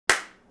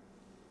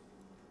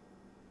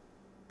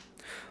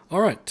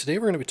Alright, today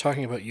we're going to be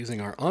talking about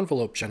using our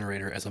envelope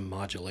generator as a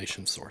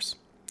modulation source.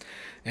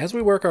 As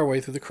we work our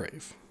way through the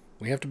Crave,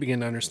 we have to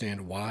begin to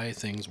understand why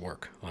things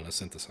work on a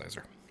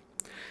synthesizer.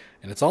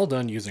 And it's all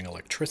done using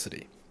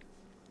electricity.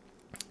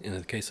 In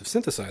the case of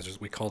synthesizers,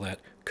 we call that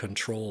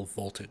control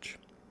voltage.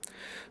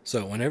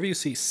 So whenever you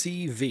see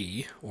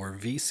CV or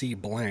VC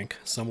blank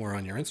somewhere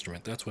on your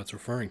instrument, that's what it's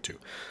referring to.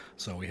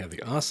 So we have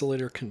the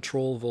oscillator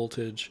control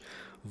voltage,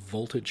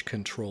 voltage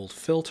controlled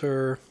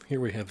filter. Here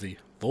we have the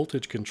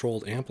voltage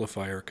controlled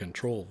amplifier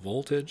control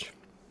voltage.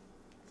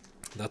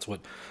 That's what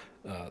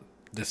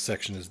this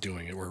section is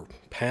doing. We're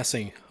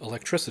passing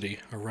electricity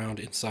around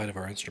inside of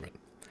our instrument.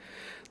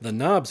 The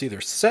knobs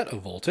either set a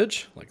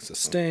voltage, like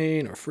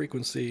sustain or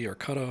frequency or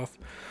cutoff,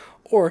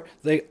 or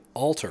they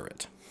alter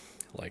it,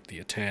 like the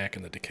attack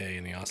and the decay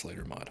and the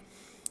oscillator mod.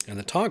 And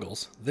the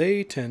toggles,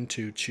 they tend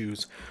to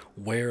choose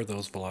where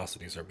those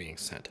velocities are being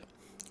sent,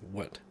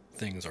 what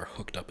things are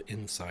hooked up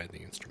inside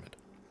the instrument.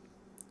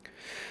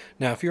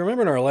 Now, if you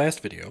remember in our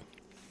last video,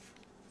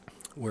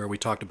 where we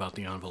talked about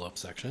the envelope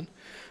section,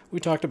 we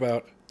talked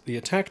about the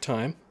attack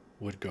time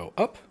would go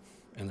up,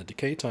 and the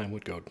decay time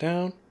would go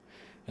down,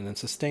 and then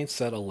sustain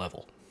set a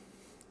level.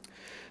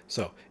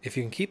 So, if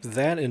you can keep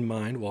that in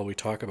mind while we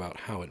talk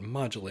about how it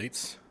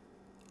modulates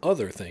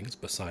other things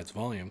besides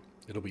volume,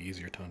 it'll be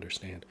easier to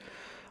understand.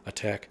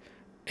 Attack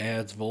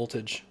adds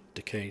voltage,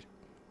 decay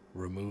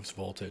removes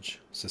voltage,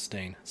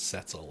 sustain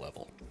sets a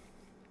level.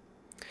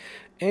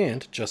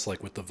 And just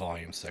like with the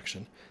volume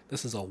section,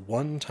 this is a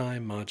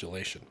one-time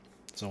modulation.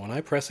 So when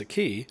I press a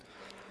key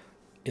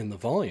in the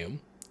volume,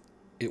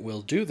 it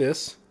will do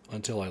this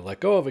until I let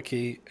go of a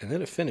key, and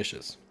then it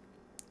finishes.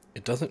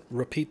 It doesn't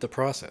repeat the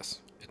process.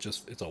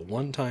 It's a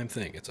one-time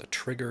thing. It's a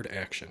triggered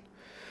action.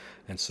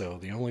 And so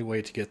the only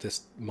way to get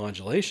this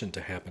modulation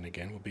to happen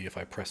again would be if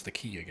I press the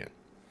key again.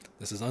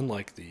 This is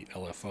unlike the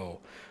LFO,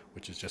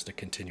 which is just a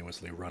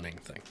continuously running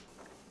thing.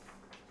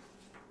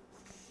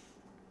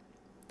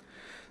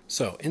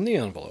 So in the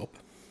envelope,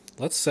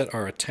 let's set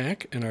our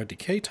attack and our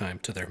decay time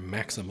to their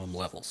maximum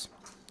levels.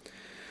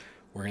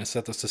 We're going to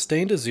set the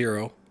sustain to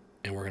 0,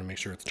 and we're going to make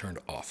sure it's turned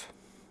off.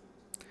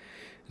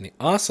 In the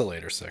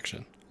oscillator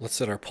section, let's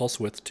set our pulse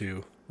width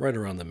to right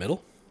around the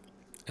middle,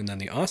 and then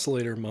the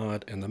oscillator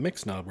mod and the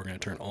mix knob we're going to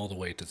turn all the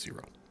way to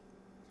 0.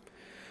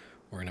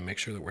 We're going to make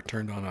sure that we're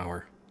turned on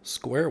our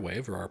square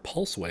wave or our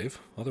pulse wave,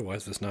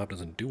 otherwise this knob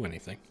doesn't do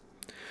anything.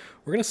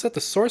 We're going to set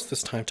the source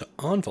this time to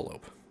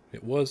envelope.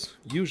 It was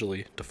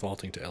usually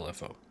defaulting to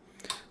LFO.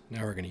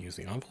 Now we're going to use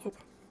the envelope,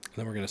 and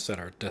then we're going to set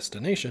our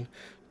destination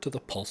to the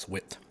pulse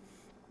width.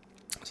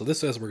 So this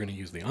says we're going to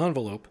use the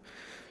envelope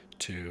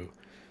to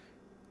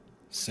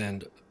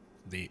send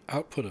the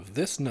output of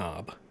this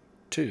knob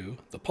to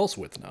the pulse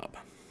width knob.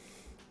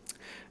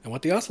 And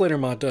what the oscillator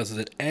mod does is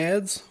it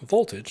adds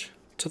voltage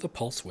to the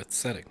pulse width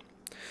setting.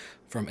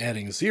 From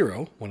adding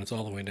 0, when it's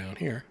all the way down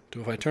here,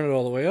 to if I turn it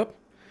all the way up,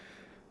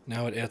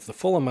 now it adds the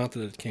full amount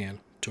that it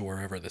can to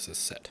wherever this is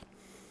set.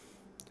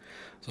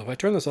 So if I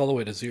turn this all the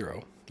way to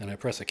 0, and I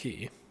press a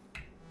key,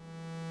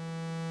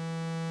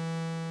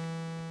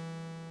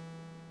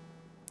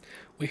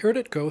 we heard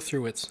it go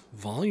through its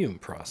volume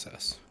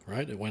process,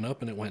 right? It went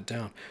up and it went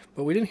down,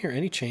 but we didn't hear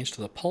any change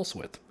to the pulse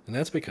width, and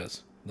that's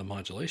because the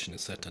modulation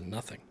is set to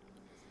nothing.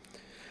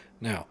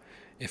 Now,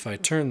 if I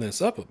turn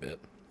this up a bit,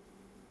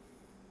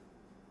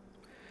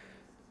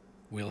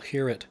 we'll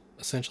hear it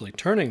essentially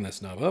turning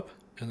this knob up,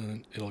 and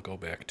then it'll go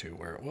back to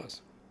where it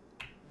was.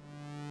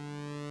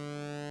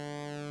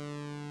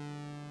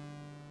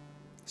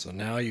 So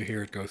now you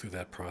hear it go through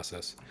that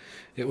process.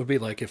 It would be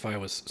like if I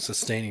was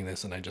sustaining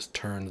this and I just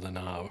turned the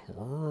knob,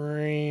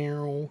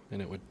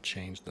 and it would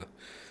change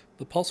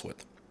the pulse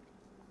width.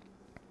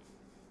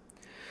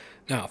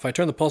 Now, if I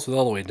turn the pulse width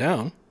all the way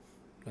down,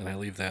 and I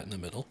leave that in the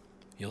middle,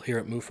 you'll hear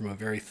it move from a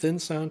very thin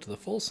sound to the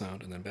full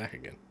sound, and then back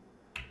again.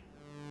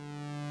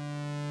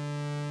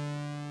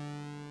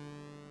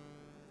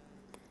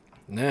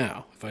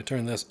 Now, if I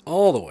turn this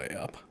all the way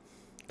up,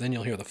 then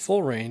you'll hear the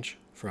full range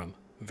from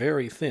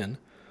very thin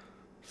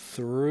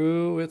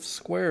through its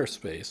square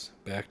space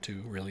back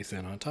to really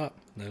thin on top.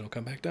 And then it'll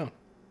come back down.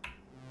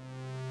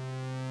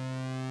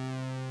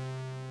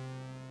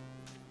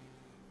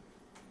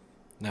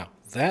 Now,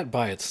 that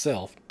by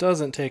itself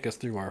doesn't take us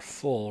through our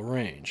full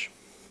range,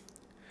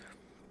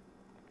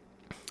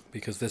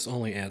 because this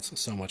only adds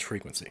so much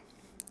frequency.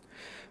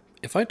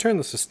 If I turn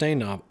the sustain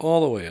knob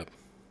all the way up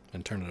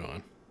and turn it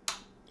on,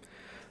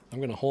 I'm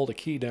going to hold a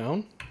key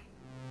down.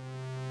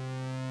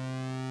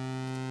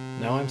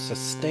 Now I'm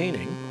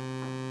sustaining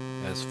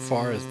as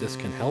far as this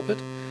can help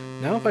it.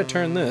 Now if I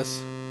turn this,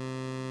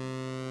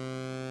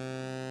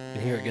 you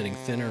can hear it getting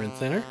thinner and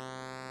thinner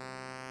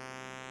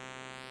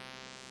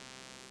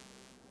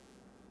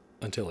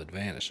until it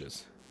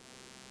vanishes.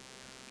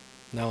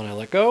 Now when I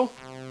let go,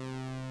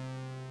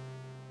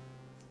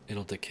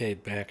 it'll decay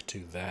back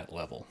to that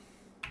level.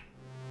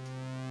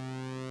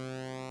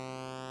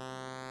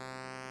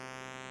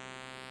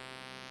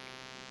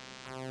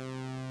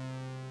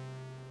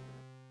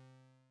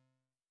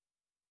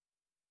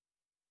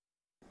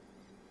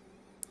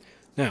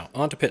 Now,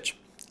 on to pitch.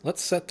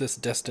 Let's set this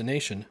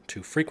destination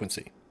to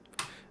frequency.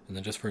 And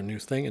then just for a new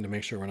thing, and to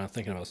make sure we're not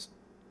thinking about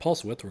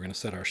pulse width, we're going to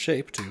set our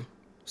shape to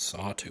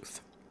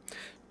sawtooth.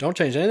 Don't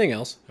change anything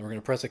else, and we're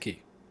going to press a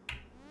key.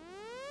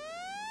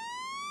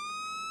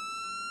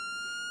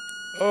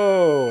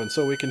 Oh, and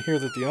so we can hear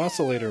that the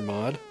oscillator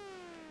mod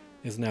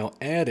is now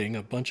adding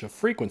a bunch of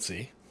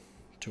frequency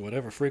to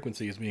whatever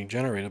frequency is being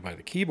generated by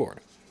the keyboard.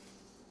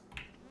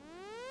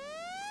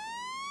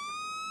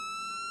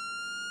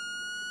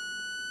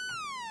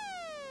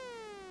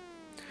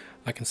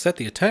 I can set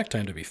the attack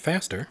time to be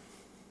faster.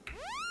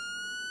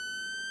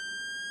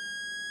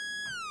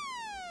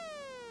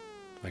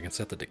 I can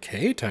set the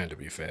decay time to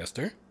be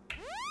faster.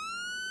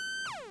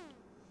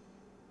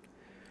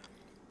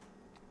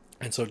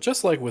 And so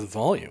just like with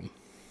volume,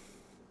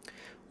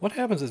 what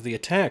happens is the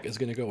attack is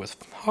going to go as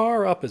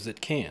far up as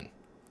it can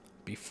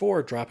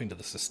before dropping to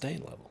the sustain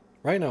level.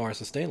 Right now our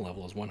sustain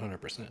level is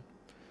 100%.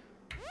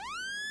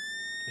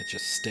 It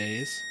just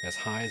stays as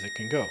high as it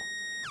can go.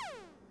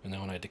 And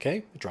then when I decay,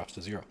 it drops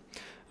to 0.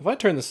 If I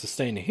turn the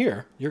sustain to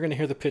here, you're going to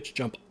hear the pitch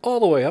jump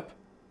all the way up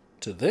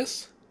to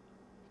this,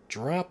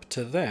 drop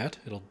to that,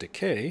 it'll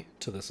decay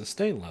to the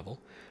sustain level,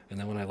 and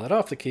then when I let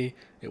off the key,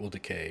 it will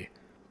decay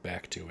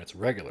back to its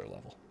regular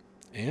level.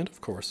 And,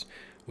 of course,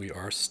 we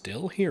are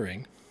still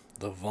hearing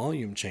the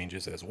volume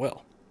changes as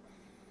well.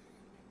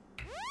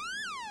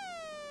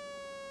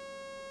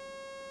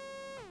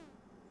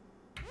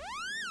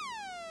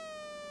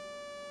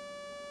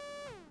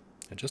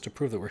 And just to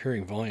prove that we're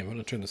hearing volume, I'm going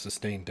to turn the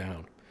sustain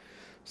down.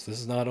 So this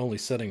is not only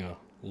setting a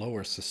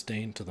lower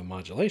sustain to the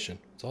modulation,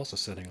 it's also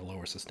setting a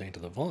lower sustain to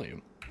the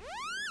volume.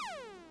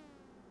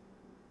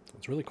 So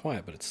it's really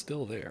quiet, but it's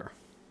still there.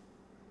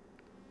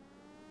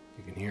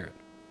 You can hear it.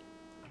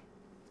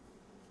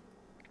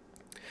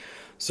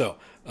 So,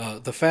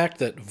 the fact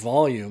that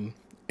volume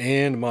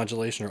and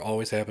modulation are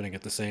always happening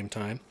at the same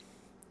time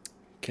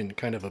can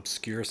kind of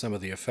obscure some of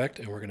the effect,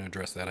 and we're going to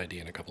address that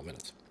idea in a couple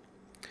minutes.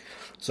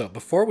 So,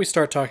 before we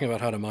start talking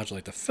about how to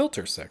modulate the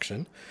filter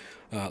section,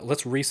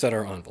 let's reset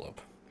our envelope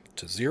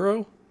to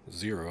 0,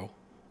 0,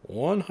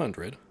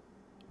 100,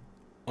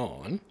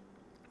 on.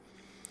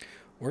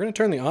 We're going to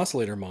turn the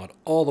oscillator mod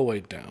all the way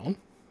down,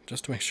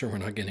 just to make sure we're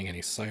not getting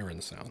any siren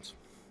sounds.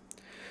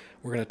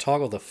 We're going to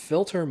toggle the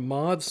filter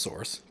mod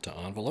source to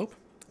envelope,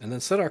 and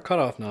then set our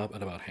cutoff knob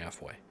at about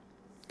halfway.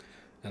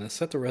 And then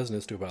set the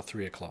resonance to about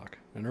 3 o'clock.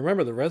 And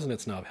remember, the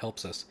resonance knob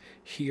helps us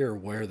hear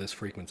where this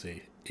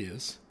frequency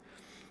is.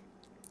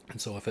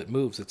 And so if it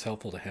moves, it's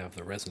helpful to have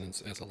the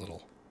resonance as a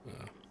little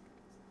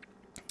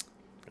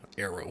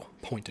arrow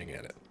pointing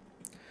at it.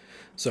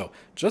 So,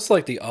 just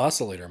like the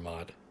oscillator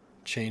mod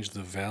changed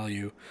the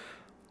value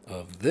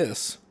of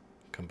this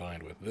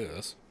combined with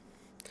this,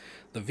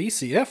 the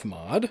VCF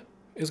mod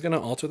is going to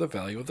alter the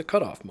value of the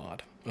cutoff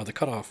mod, or the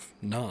cutoff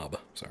knob,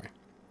 sorry.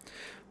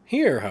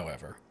 Here,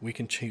 however, we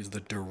can change the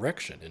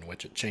direction in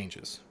which it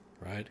changes,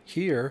 right?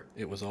 Here,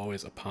 it was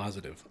always a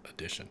positive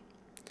addition.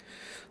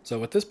 So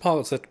with this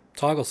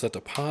toggle set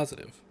to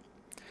positive,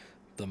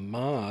 the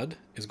mod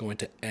is going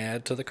to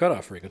add to the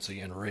cutoff frequency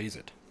and raise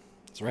it.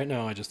 So right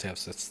now I just have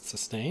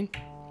sustain.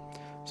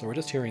 So we're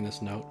just hearing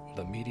this note with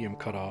a medium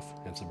cutoff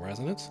and some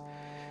resonance.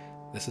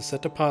 This is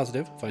set to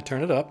positive. If I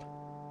turn it up,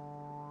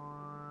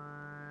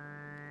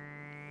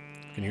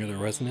 you can hear the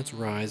resonance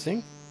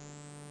rising.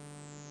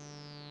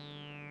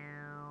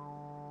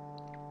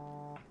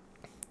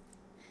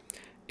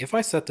 If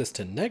I set this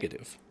to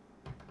negative,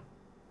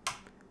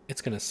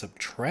 it's going to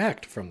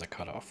subtract from the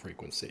cutoff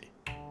frequency.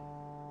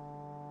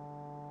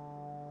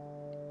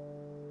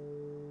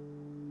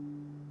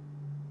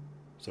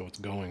 So it's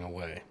going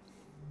away.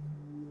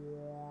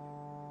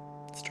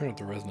 Let's turn up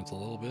the resonance a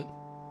little bit.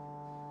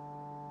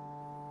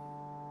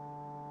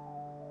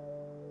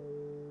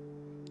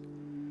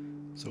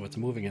 So it's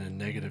moving in a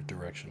negative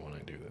direction when I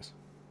do this.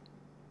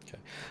 Okay.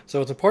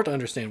 So it's important to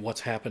understand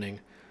what's happening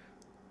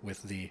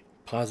with the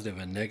positive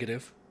and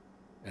negative,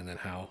 and then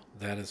how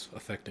that is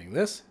affecting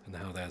this, and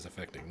how that is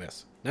affecting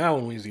this. Now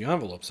when we use the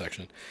envelope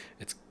section,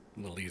 it's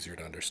a little easier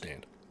to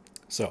understand.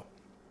 So,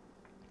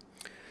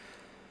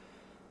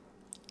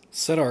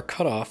 set our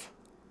cutoff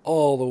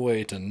all the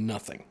way to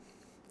nothing,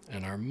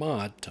 and our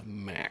mod to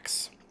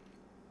max.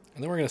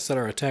 And then we're going to set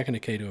our attack and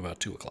decay to about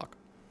 2 o'clock.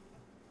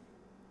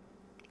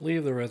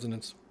 Leave the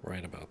resonance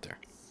right about there.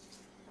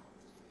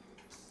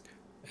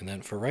 And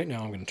then for right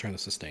now, I'm going to turn the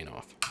sustain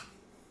off.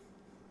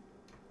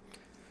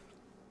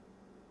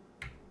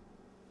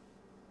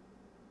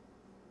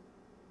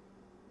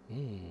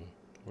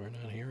 We're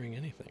not hearing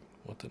anything.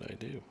 What did I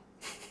do?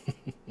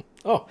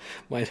 Oh,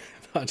 my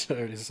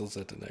modulator is still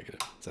set to negative.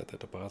 Set that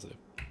to positive.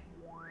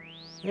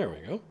 There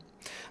we go.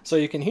 So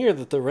you can hear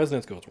that the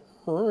resonance goes.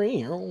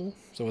 So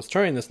it's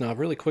turning this knob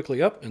really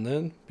quickly up, and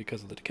then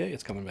because of the decay,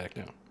 it's coming back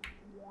down.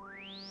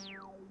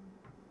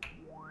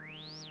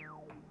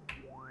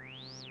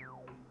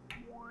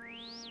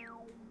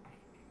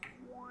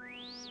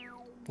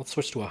 Let's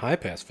switch to a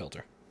high-pass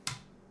filter.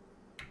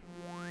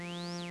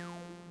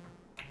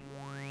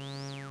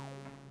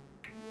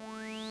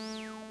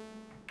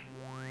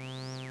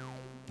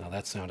 Now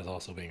that sound is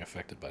also being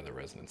affected by the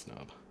resonance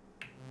knob.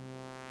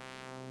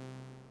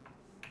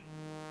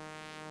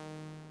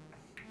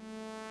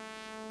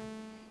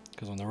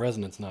 Because when the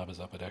resonance knob is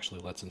up, it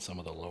actually lets in some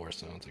of the lower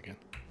sounds again.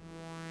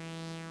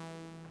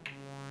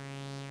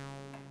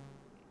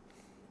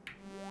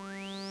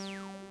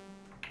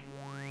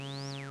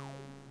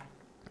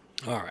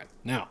 Alright,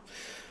 now,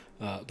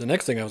 the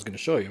next thing I was going to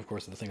show you, of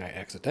course, is the thing I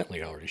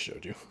accidentally already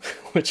showed you,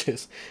 which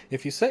is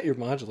if you set your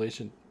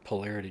modulation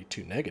polarity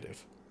to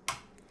negative,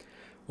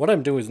 what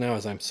I'm doing now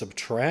is I'm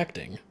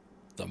subtracting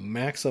the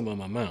maximum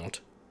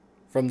amount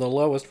from the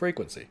lowest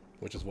frequency,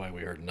 which is why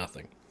we heard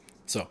nothing.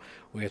 So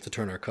we have to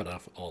turn our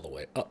cutoff all the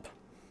way up.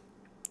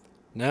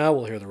 Now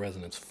we'll hear the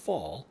resonance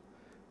fall,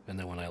 and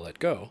then when I let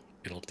go,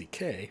 it'll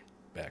decay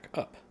back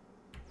up.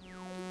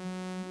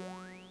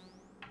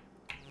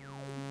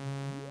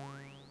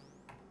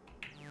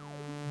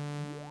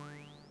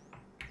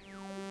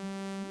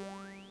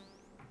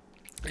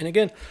 And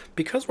again,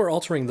 because we're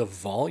altering the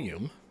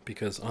volume,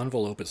 because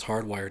envelope is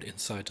hardwired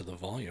inside to the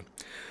volume,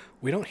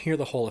 we don't hear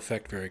the whole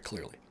effect very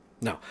clearly.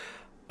 Now,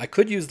 I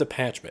could use the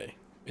patch bay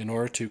in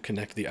order to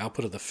connect the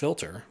output of the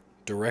filter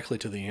directly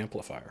to the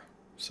amplifier.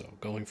 So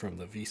going from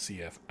the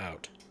VCF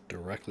out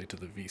directly to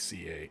the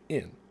VCA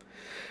in.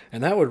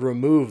 And that would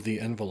remove the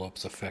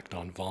envelope's effect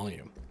on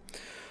volume.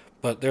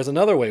 But there's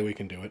another way we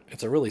can do it.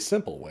 It's a really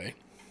simple way,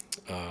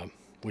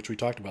 which we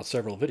talked about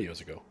several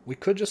videos ago. We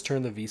could just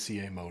turn the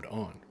VCA mode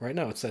on. Right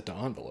now it's set to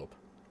envelope.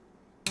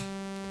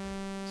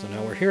 So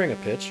now we're hearing a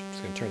pitch. I'm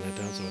just going to turn that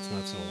down so it's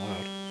not so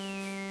loud.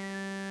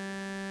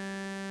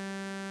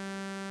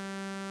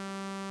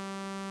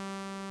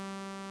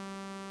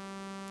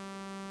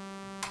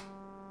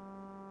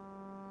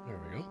 There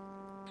we go.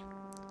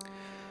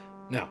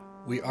 Now,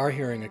 we are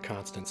hearing a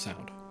constant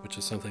sound, which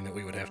is something that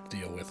we would have to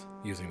deal with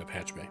using the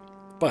patch bay.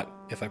 But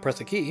if I press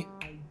a key,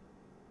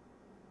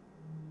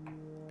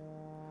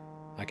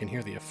 I can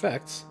hear the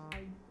effects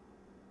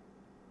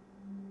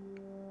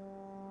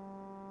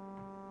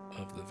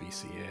of the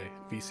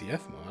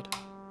VCF mod.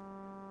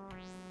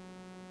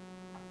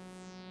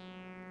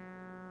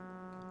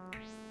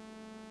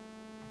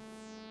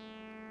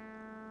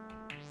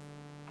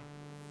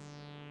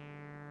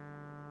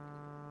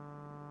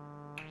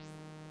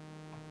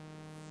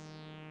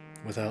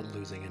 Without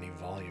losing any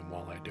volume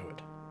while I do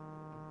it.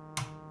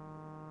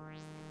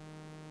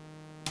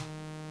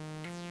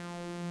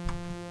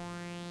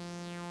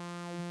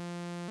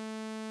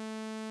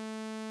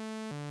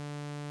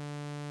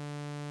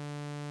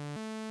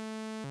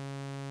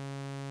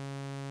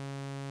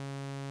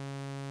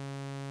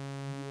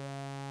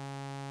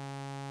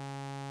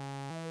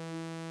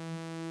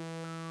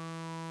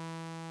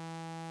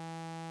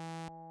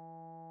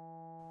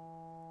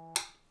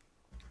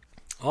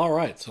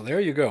 Alright, so there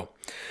you go.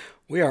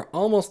 We are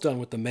almost done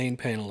with the main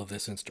panel of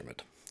this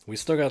instrument. We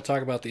still got to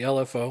talk about the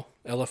LFO,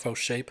 LFO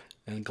shape,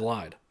 and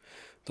glide.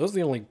 Those are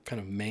the only kind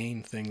of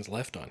main things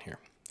left on here.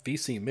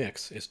 VC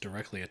mix is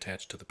directly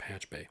attached to the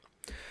patch bay.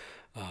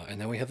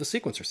 And then we have the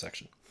sequencer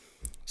section.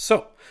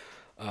 So,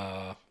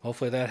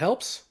 hopefully that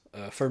helps.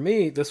 For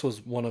me, this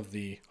was one of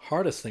the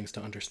hardest things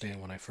to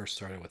understand when I first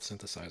started with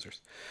synthesizers,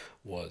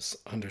 was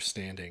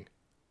understanding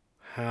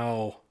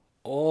how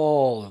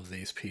all of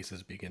these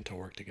pieces begin to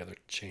work together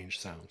to change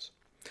sounds.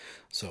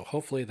 So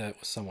hopefully that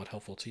was somewhat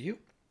helpful to you,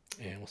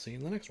 and we'll see you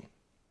in the next one.